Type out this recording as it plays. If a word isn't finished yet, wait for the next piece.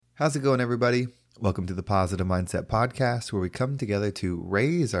How's it going, everybody? Welcome to the Positive Mindset Podcast, where we come together to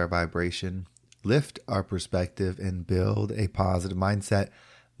raise our vibration, lift our perspective, and build a positive mindset.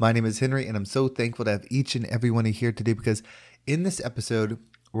 My name is Henry, and I'm so thankful to have each and every one of you here today because in this episode,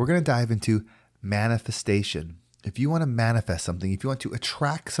 we're going to dive into manifestation. If you want to manifest something, if you want to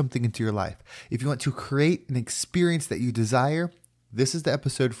attract something into your life, if you want to create an experience that you desire, this is the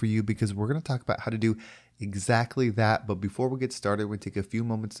episode for you because we're going to talk about how to do exactly that. But before we get started, we're going to take a few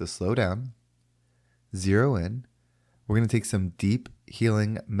moments to slow down, zero in. We're going to take some deep,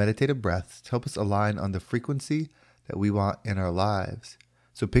 healing, meditative breaths to help us align on the frequency that we want in our lives.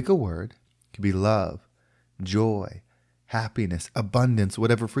 So pick a word. It could be love, joy, happiness, abundance,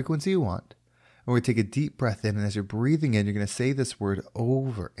 whatever frequency you want. And we're going to take a deep breath in. And as you're breathing in, you're going to say this word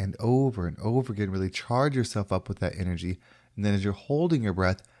over and over and over again. Really charge yourself up with that energy. And then as you're holding your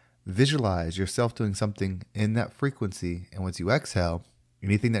breath, visualize yourself doing something in that frequency. And once you exhale,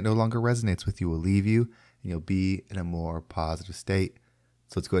 anything that no longer resonates with you will leave you and you'll be in a more positive state.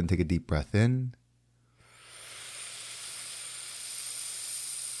 So let's go ahead and take a deep breath in.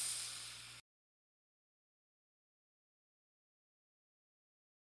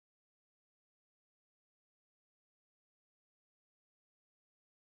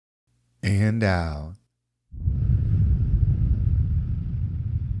 And out.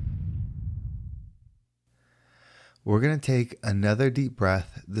 We're going to take another deep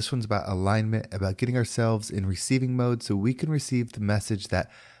breath. This one's about alignment, about getting ourselves in receiving mode so we can receive the message that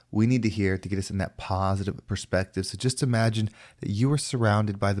we need to hear to get us in that positive perspective. So just imagine that you are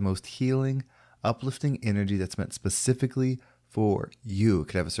surrounded by the most healing, uplifting energy that's meant specifically for you. It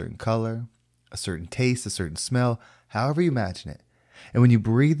could have a certain color, a certain taste, a certain smell, however you imagine it. And when you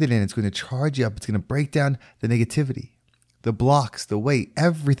breathe it in, it's going to charge you up. It's going to break down the negativity, the blocks, the weight,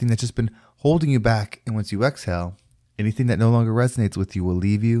 everything that's just been holding you back. And once you exhale, anything that no longer resonates with you will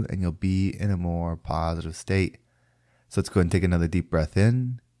leave you and you'll be in a more positive state. So let's go ahead and take another deep breath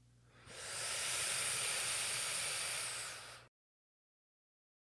in.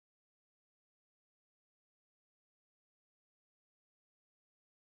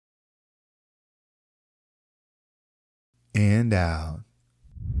 And out.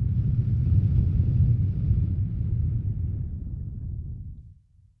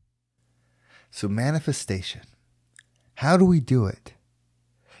 So manifestation. How do we do it?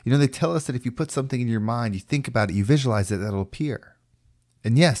 You know, they tell us that if you put something in your mind, you think about it, you visualize it, that'll appear.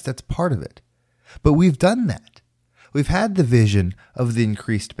 And yes, that's part of it. But we've done that. We've had the vision of the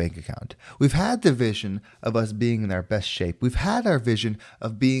increased bank account. We've had the vision of us being in our best shape. We've had our vision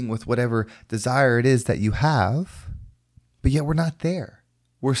of being with whatever desire it is that you have, but yet we're not there.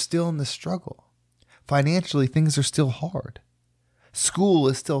 We're still in the struggle. Financially, things are still hard. School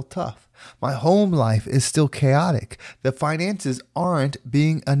is still tough. My home life is still chaotic. The finances aren't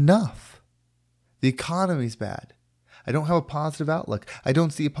being enough. The economy's bad. I don't have a positive outlook. I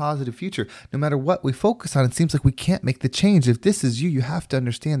don't see a positive future. No matter what we focus on, it seems like we can't make the change. If this is you, you have to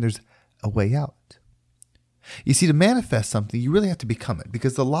understand there's a way out. You see, to manifest something, you really have to become it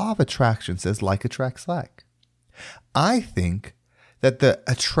because the law of attraction says like attracts like. I think that the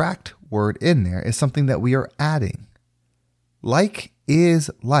attract word in there is something that we are adding. Like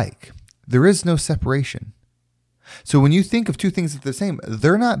is like. There is no separation. So when you think of two things that are the same,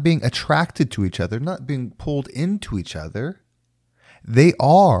 they're not being attracted to each other, not being pulled into each other. They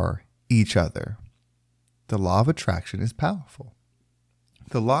are each other. The law of attraction is powerful.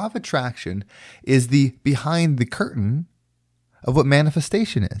 The law of attraction is the behind the curtain of what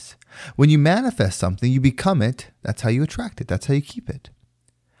manifestation is. When you manifest something, you become it. That's how you attract it. That's how you keep it.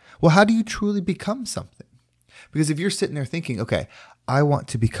 Well, how do you truly become something? Because if you're sitting there thinking, okay, I want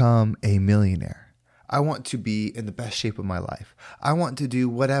to become a millionaire. I want to be in the best shape of my life. I want to do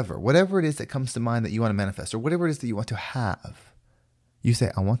whatever it is that comes to mind that you want to manifest or whatever it is that you want to have. You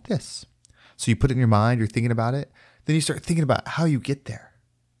say, I want this. So you put it in your mind, you're thinking about it. Then you start thinking about how you get there.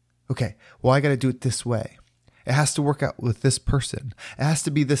 Okay, well, I got to do it this way. It has to work out with this person. It has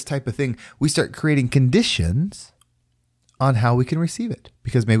to be this type of thing. We start creating conditions on how we can receive it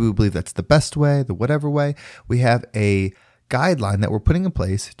because maybe we believe that's the best way, the whatever way. We have a guideline that we're putting in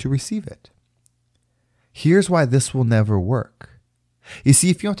place to receive it. Here's why this will never work. You see,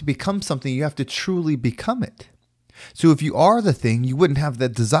 if you want to become something, you have to truly become it. So if you are the thing, you wouldn't have the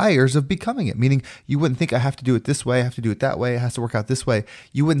desires of becoming it, meaning you wouldn't think I have to do it this way, I have to do it that way, it has to work out this way.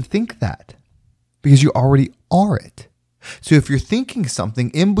 You wouldn't think that because you already are it. So if you're thinking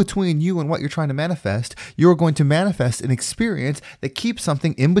something in between you and what you're trying to manifest, you're going to manifest an experience that keeps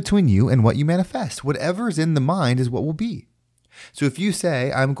something in between you and what you manifest. Whatever is in the mind is what will be. So if you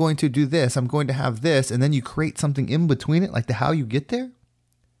say, I'm going to do this, I'm going to have this, and then you create something in between it, like the how you get there,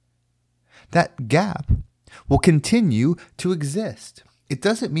 that gap will continue to exist. It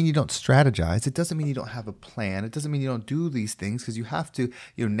doesn't mean you don't strategize. It doesn't mean you don't have a plan. It doesn't mean you don't do these things, because you have to,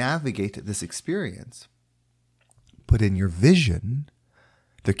 navigate this experience. But in your vision,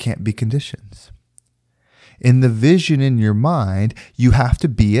 there can't be conditions. In the vision in your mind, you have to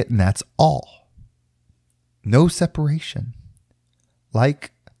be it, and that's all. No separation.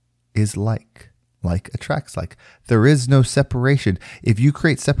 Like is like. Like attracts like. There is no separation. If you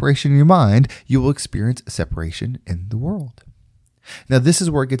create separation in your mind, you will experience separation in the world. Now, this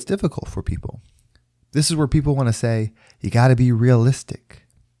is where it gets difficult for people. This is where people want to say, you got to be realistic.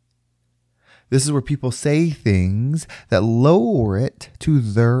 This is where people say things that lower it to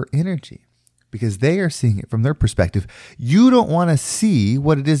their energy, because they are seeing it from their perspective. You don't want to see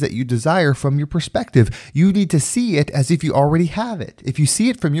what it is that you desire from your perspective. You need to see it as if you already have it. If you see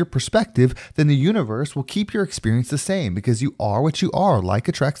it from your perspective, then the universe will keep your experience the same, because you are what you are. Like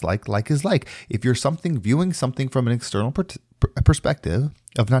attracts like is like. If you're viewing something from an external perspective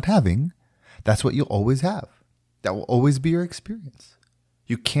of not having, that's what you'll always have. That will always be your experience.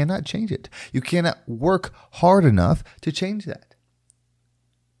 You cannot change it. You cannot work hard enough to change that.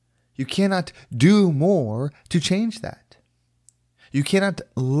 You cannot do more to change that. You cannot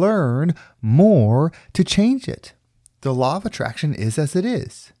learn more to change it. The law of attraction is as it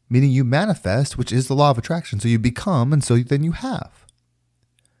is, meaning you manifest, which is the law of attraction. So you become, and so then you have.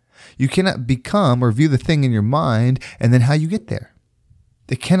 You cannot become or view the thing in your mind and then how you get there.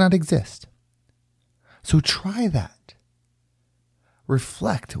 They cannot exist. So try that.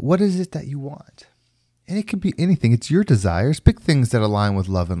 Reflect. What is it that you want? And it can be anything. It's your desires. Pick things that align with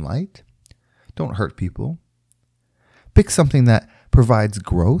love and light. Don't hurt people. Pick something that provides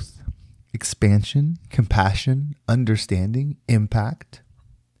growth, expansion, compassion, understanding, impact.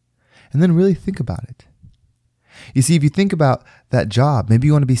 And then really think about it. You see, if you think about that job, maybe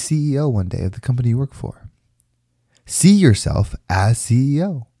you want to be CEO one day of the company you work for. See yourself as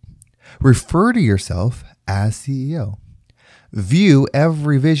CEO. Refer to yourself as CEO. View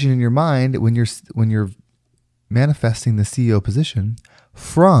every vision in your mind when you're manifesting the CEO position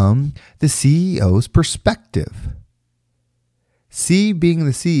from the CEO's perspective. See being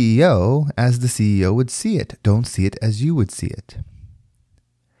the CEO as the CEO would see it. Don't see it as you would see it.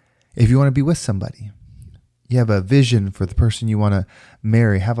 If you want to be with somebody, you have a vision for the person you want to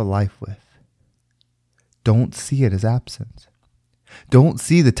marry, have a life with. Don't see it as absent. Don't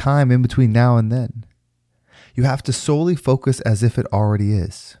see the time in between now and then. You have to solely focus as if it already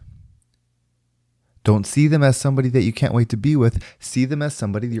is. Don't see them as somebody that you can't wait to be with. See them as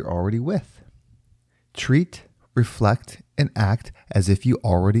somebody that you're already with. Treat, reflect, and act as if you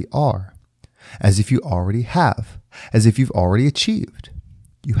already are, as if you already have, as if you've already achieved.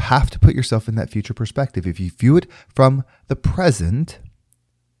 You have to put yourself in that future perspective. If you view it from the present,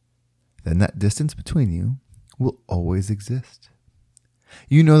 then that distance between you will always exist.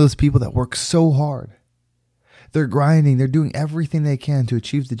 You know those people that work so hard. They're grinding. They're doing everything they can to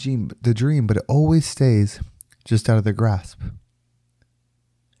achieve the dream, but it always stays just out of their grasp.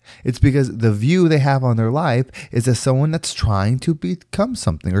 It's because the view they have on their life is as someone that's trying to become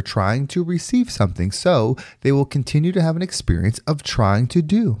something or trying to receive something. So they will continue to have an experience of trying to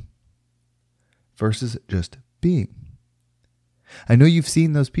do versus just being. I know you've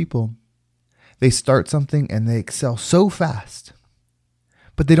seen those people. They start something and they excel so fast,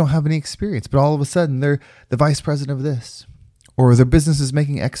 but they don't have any experience. But all of a sudden, they're the vice president of this, or their business is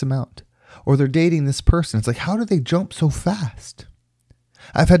making X amount, or they're dating this person. It's like, how do they jump so fast?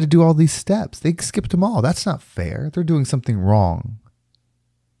 I've had to do all these steps. They skipped them all. That's not fair. They're doing something wrong.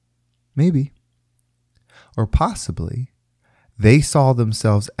 Maybe. Or possibly, they saw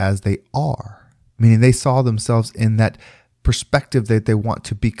themselves as they are, meaning they saw themselves in that perspective that they want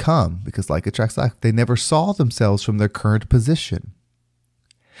to become, because like attracts like. They never saw themselves from their current position.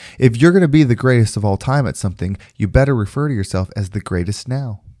 If you're going to be the greatest of all time at something, you better refer to yourself as the greatest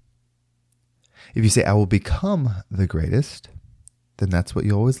now. If you say, I will become the greatest, then that's what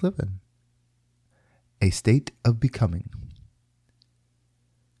you always live in. A state of becoming.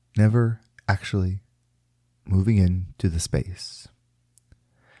 Never actually moving into the space.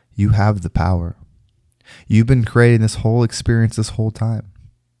 You have the power. You've been creating this whole experience this whole time.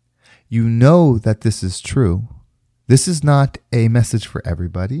 You know that this is true. This is not a message for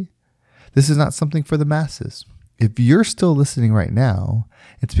everybody. This is not something for the masses. If you're still listening right now,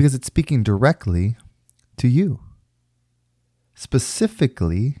 it's because it's speaking directly to you.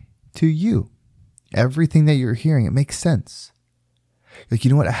 Specifically to you. Everything that you're hearing, it makes sense. Like,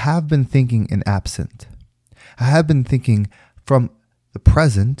 you know what? I have been thinking in absent. I have been thinking from the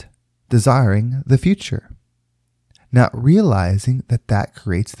present, desiring the future. not realizing that that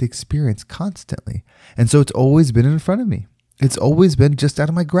creates the experience constantly. And so it's always been in front of me. It's always been just out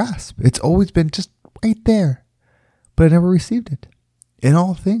of my grasp. It's always been just right there, but I never received it in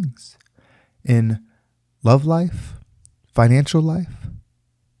all things, in love life, financial life,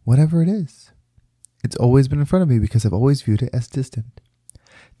 whatever it is. It's always been in front of me because I've always viewed it as distant.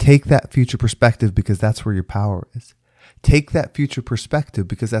 Take that future perspective because that's where your power is. Take that future perspective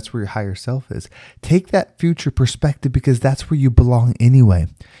because that's where your higher self is. Take that future perspective because that's where you belong anyway.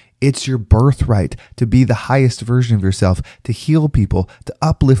 It's your birthright to be the highest version of yourself, to heal people, to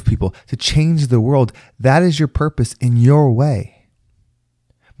uplift people, to change the world. That is your purpose in your way.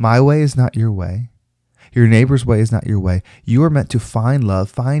 My way is not your way. Your neighbor's way is not your way. You are meant to find love,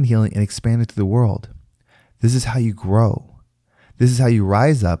 find healing, and expand it to the world. This is how you grow. This is how you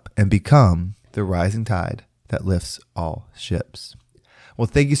rise up and become the rising tide that lifts all ships. Well,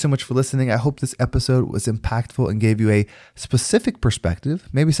 thank you so much for listening. I hope this episode was impactful and gave you a specific perspective,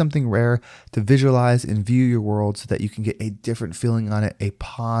 maybe something rare to visualize and view your world so that you can get a different feeling on it, a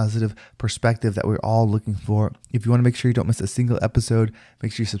positive perspective that we're all looking for. If you want to make sure you don't miss a single episode,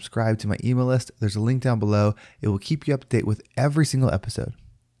 make sure you subscribe to my email list. There's a link down below. It will keep you up to date with every single episode.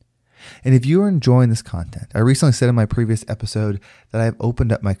 And if you are enjoying this content, I recently said in my previous episode that I've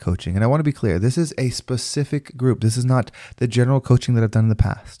opened up my coaching. And I want to be clear, this is a specific group. This is not the general coaching that I've done in the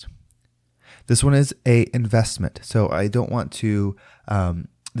past. This one is an investment. So I don't want to,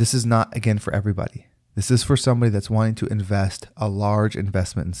 this is not, again, for everybody. This is for somebody that's wanting to invest a large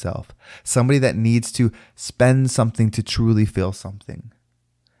investment in self. Somebody that needs to spend something to truly feel something.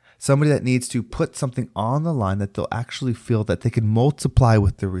 Somebody that needs to put something on the line that they'll actually feel that they can multiply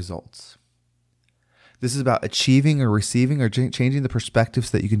with the results. This is about achieving or receiving or changing the perspective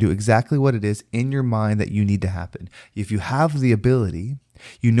so that you can do exactly what it is in your mind that you need to happen. If you have the ability,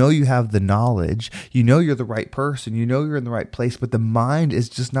 you know you have the knowledge, you know you're the right person, you know you're in the right place, but the mind is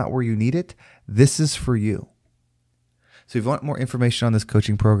just not where you need it, this is for you. So if you want more information on this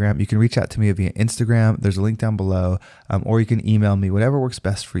coaching program, you can reach out to me via Instagram. There's a link down below, or you can email me, whatever works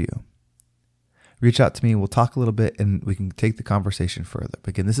best for you. Reach out to me. We'll talk a little bit and we can take the conversation further. But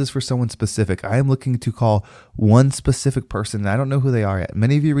again, this is for someone specific. I am looking to call one specific person. And I don't know who they are yet.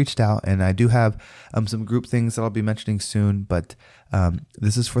 Many of you reached out and I do have some group things that I'll be mentioning soon, but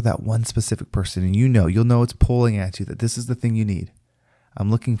this is for that one specific person. And you'll know it's pulling at you that this is the thing you need.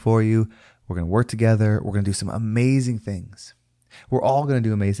 I'm looking for you. We're going to work together. We're going to do some amazing things. We're all going to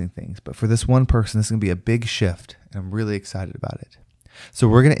do amazing things. But for this one person, this is going to be a big shift. And I'm really excited about it. So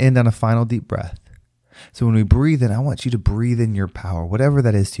we're going to end on a final deep breath. So when we breathe in, I want you to breathe in your power, whatever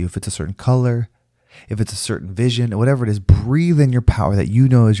that is to you. If it's a certain color, if it's a certain vision, whatever it is, breathe in your power that you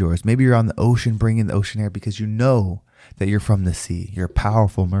know is yours. Maybe you're on the ocean, bring in the ocean air because you know that you're from the sea. You're a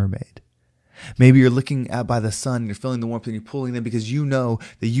powerful mermaid. Maybe you're looking out by the sun, you're feeling the warmth and you're pulling in because you know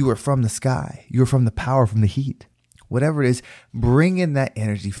that you are from the sky. You're from the power, from the heat. Whatever it is, bring in that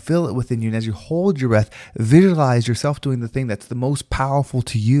energy, fill it within you. And as you hold your breath, visualize yourself doing the thing that's the most powerful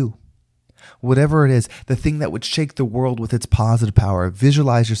to you. Whatever it is, the thing that would shake the world with its positive power,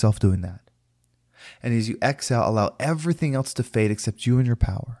 visualize yourself doing that. And as you exhale, allow everything else to fade except you and your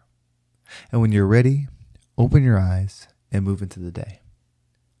power. And when you're ready, open your eyes and move into the day.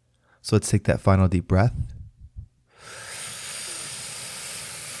 So let's take that final deep breath.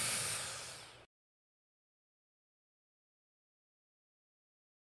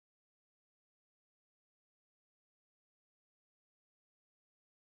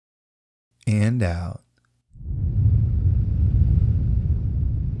 And out.